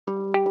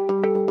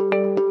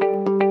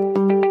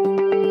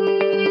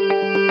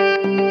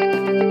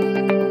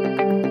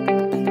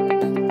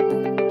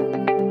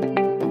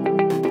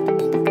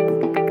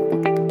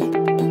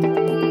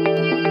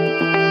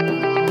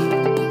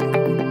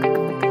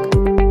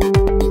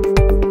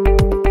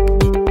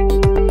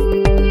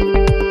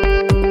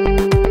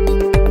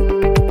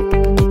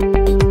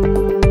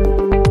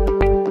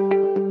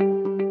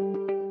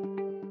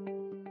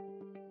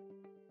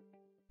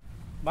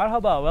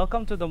Marhaba,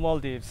 welcome to the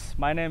Maldives.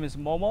 My name is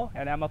Momo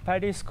and I'm a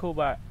PADI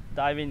scuba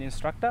diving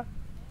instructor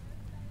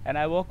and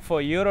I work for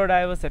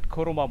Eurodivers at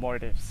Kurumba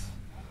Maldives.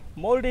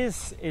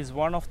 Maldives is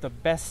one of the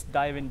best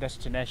diving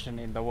destinations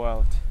in the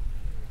world.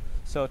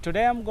 So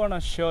today I'm gonna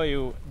show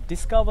you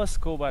Discover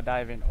Scuba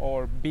Diving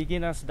or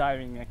Beginner's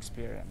Diving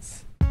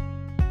Experience.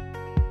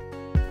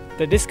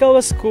 The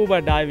Discover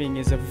Scuba Diving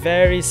is a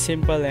very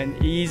simple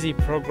and easy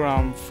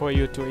program for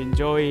you to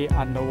enjoy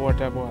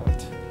underwater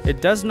world. It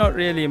does not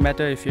really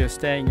matter if you're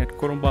staying at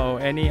Kurumba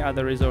or any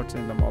other resorts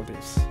in the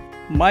Maldives.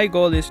 My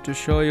goal is to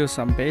show you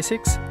some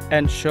basics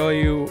and show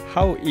you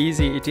how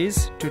easy it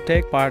is to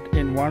take part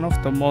in one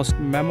of the most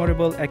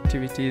memorable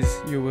activities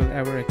you will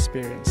ever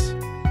experience.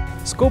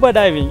 Scuba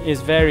diving is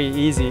very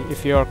easy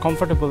if you are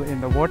comfortable in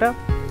the water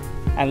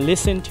and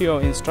listen to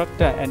your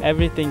instructor and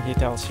everything he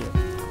tells you.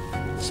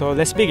 So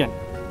let's begin.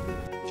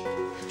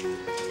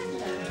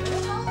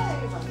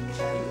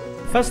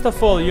 First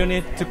of all, you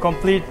need to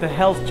complete the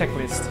health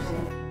checklist.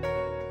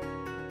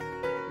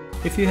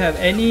 If you have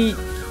any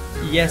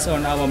yes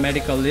on our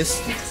medical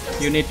list,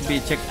 you need to be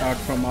checked out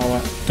from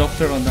our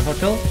doctor on the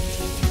hotel.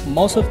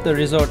 Most of the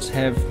resorts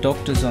have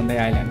doctors on the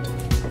island.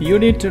 You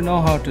need to know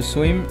how to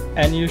swim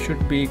and you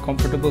should be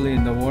comfortable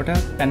in the water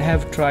and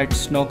have tried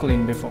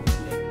snorkeling before.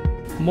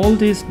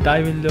 Maldives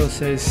diving law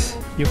says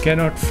you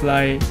cannot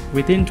fly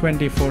within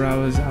 24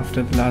 hours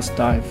after the last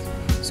dive.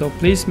 So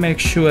please make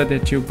sure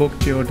that you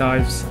booked your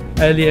dives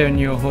earlier in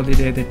your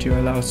holiday that you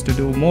allow us to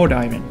do more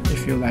diving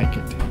if you like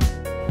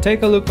it.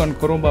 Take a look on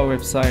Kurumba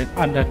website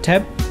under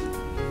tab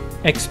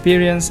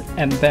Experience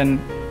and then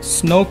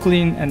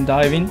Snorkeling and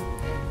Diving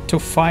to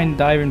find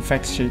diving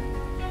fact sheet.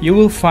 You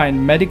will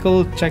find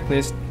medical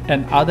checklist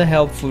and other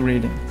helpful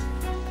reading.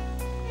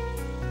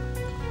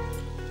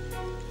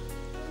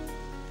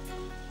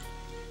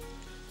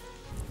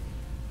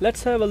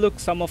 Let's have a look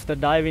some of the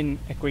diving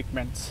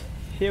equipment.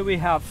 Here we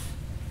have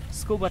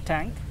scuba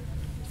tank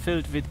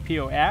filled with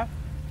pure air,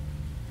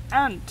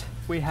 and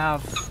we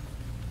have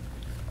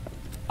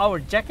our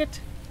jacket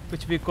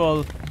which we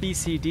call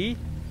BCD.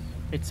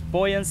 It's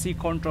buoyancy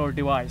control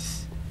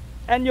device,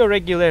 and your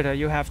regulator.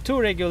 You have two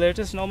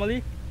regulators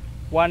normally.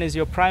 One is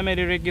your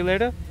primary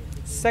regulator,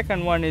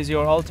 second one is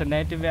your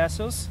alternative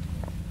ASOS,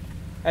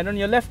 and on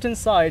your left hand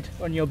side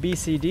on your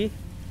BCD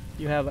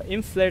you have an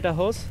inflator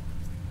hose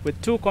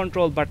with two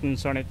control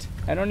buttons on it,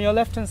 and on your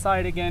left hand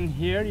side again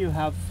here you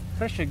have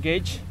pressure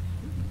gauge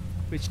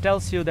which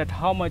tells you that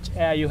how much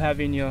air you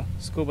have in your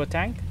scuba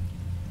tank.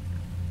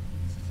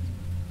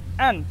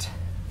 And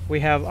we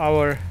have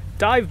our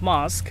dive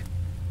mask,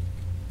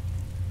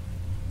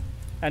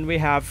 and we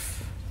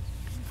have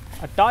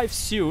a dive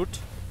suit,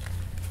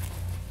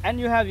 and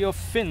you have your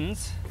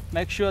fins.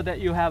 Make sure that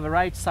you have a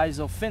right size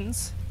of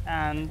fins,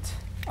 and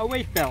a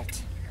weight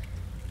belt.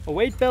 A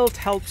weight belt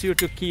helps you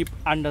to keep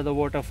under the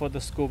water for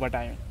the scuba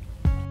diving.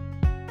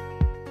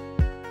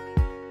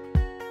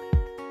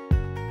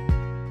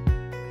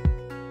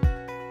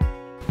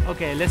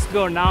 Okay, let's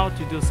go now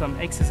to do some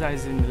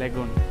exercise in the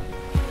lagoon.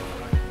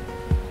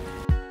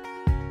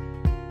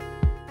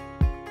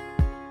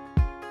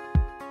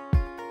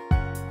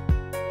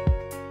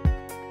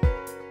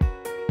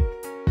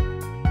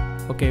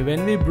 Okay,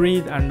 when we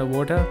breathe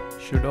underwater,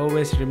 should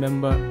always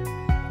remember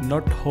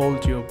not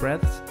hold your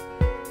breath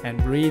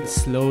and breathe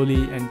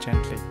slowly and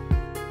gently.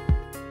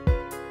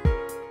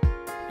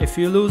 If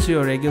you lose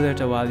your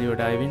regulator while you're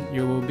diving,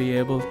 you will be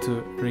able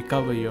to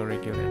recover your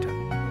regulator.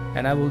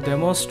 And I will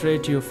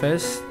demonstrate you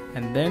first,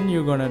 and then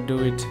you're gonna do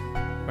it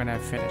when I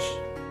finish.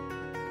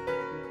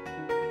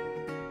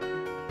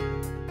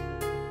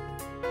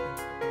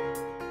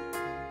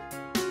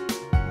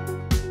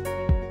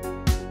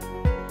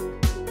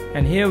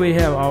 And here we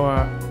have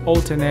our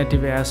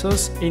alternative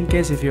ASOS. In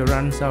case if you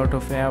run out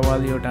of air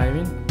while you're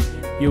diving,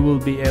 you will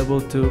be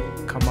able to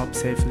come up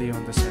safely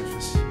on the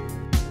surface.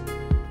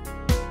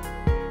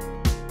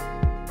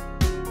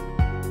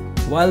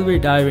 While we're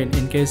diving,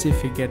 in case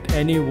if you get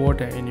any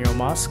water in your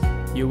mask,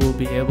 you will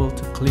be able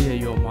to clear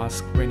your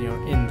mask when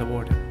you're in the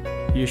water.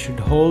 You should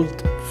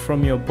hold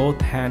from your both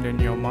hand in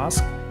your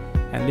mask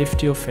and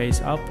lift your face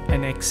up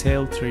and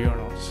exhale through your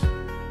nose.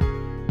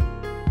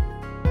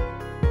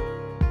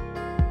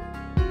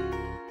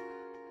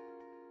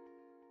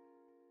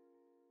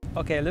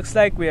 Okay, looks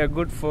like we are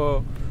good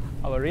for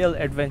our real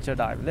adventure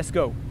dive. Let's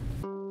go.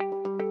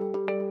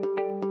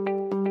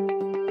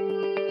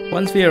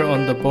 Once we are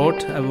on the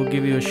boat, I will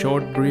give you a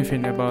short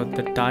briefing about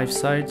the dive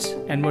sites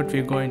and what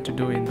we're going to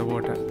do in the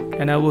water.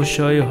 And I will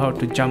show you how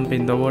to jump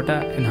in the water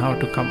and how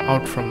to come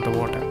out from the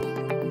water.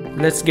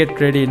 Let's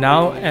get ready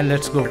now and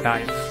let's go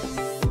dive.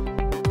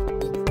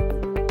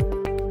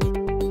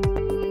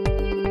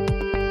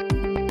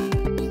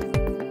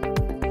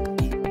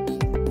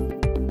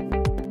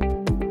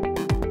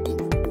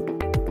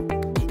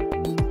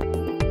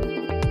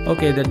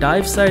 Okay, the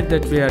dive site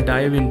that we are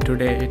diving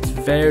today, it's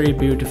very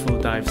beautiful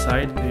dive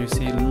site. You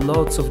see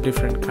lots of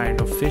different kind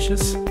of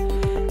fishes,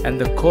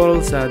 and the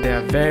corals are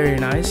there very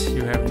nice.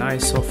 You have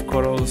nice soft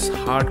corals,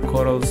 hard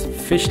corals,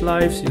 fish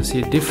lives. You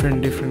see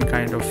different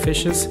kind of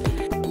fishes.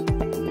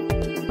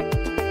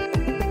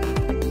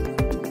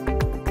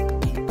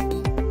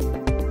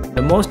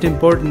 The most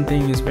important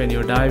thing is when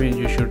you're diving,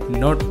 you should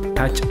not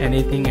touch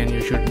anything and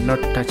you should not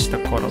touch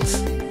the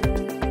corals.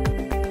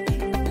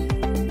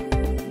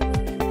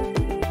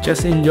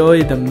 Just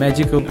enjoy the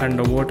magical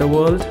underwater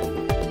world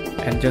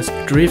and just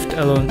drift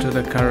along to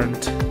the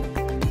current.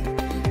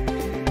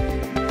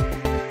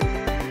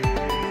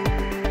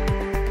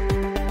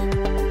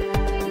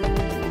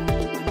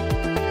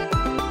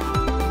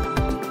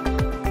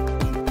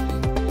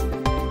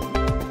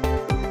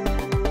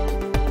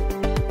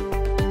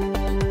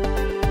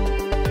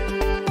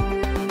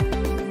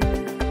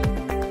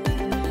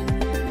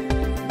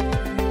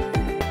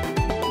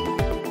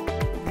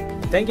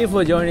 Thank you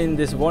for joining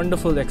this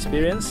wonderful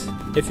experience.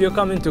 If you're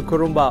coming to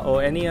Kurumba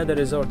or any other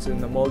resorts in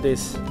the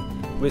Maldives,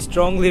 we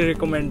strongly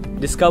recommend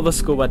Discover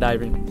Scuba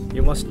Diving.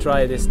 You must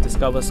try this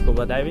Discover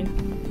Scuba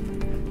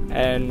Diving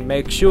and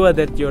make sure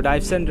that your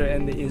dive center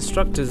and the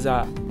instructors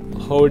are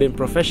holding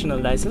professional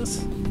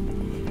license.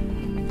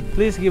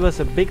 Please give us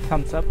a big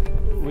thumbs up.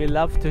 We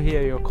love to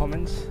hear your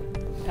comments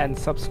and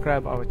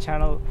subscribe our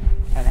channel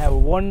and have a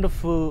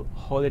wonderful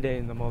holiday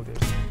in the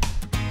Maldives.